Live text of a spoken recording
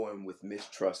going with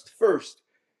mistrust first.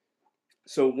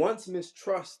 So once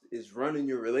mistrust is running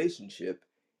your relationship,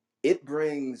 it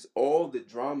brings all the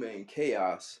drama and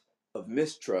chaos of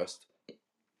mistrust,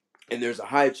 and there's a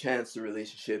high chance the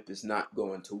relationship is not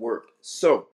going to work. So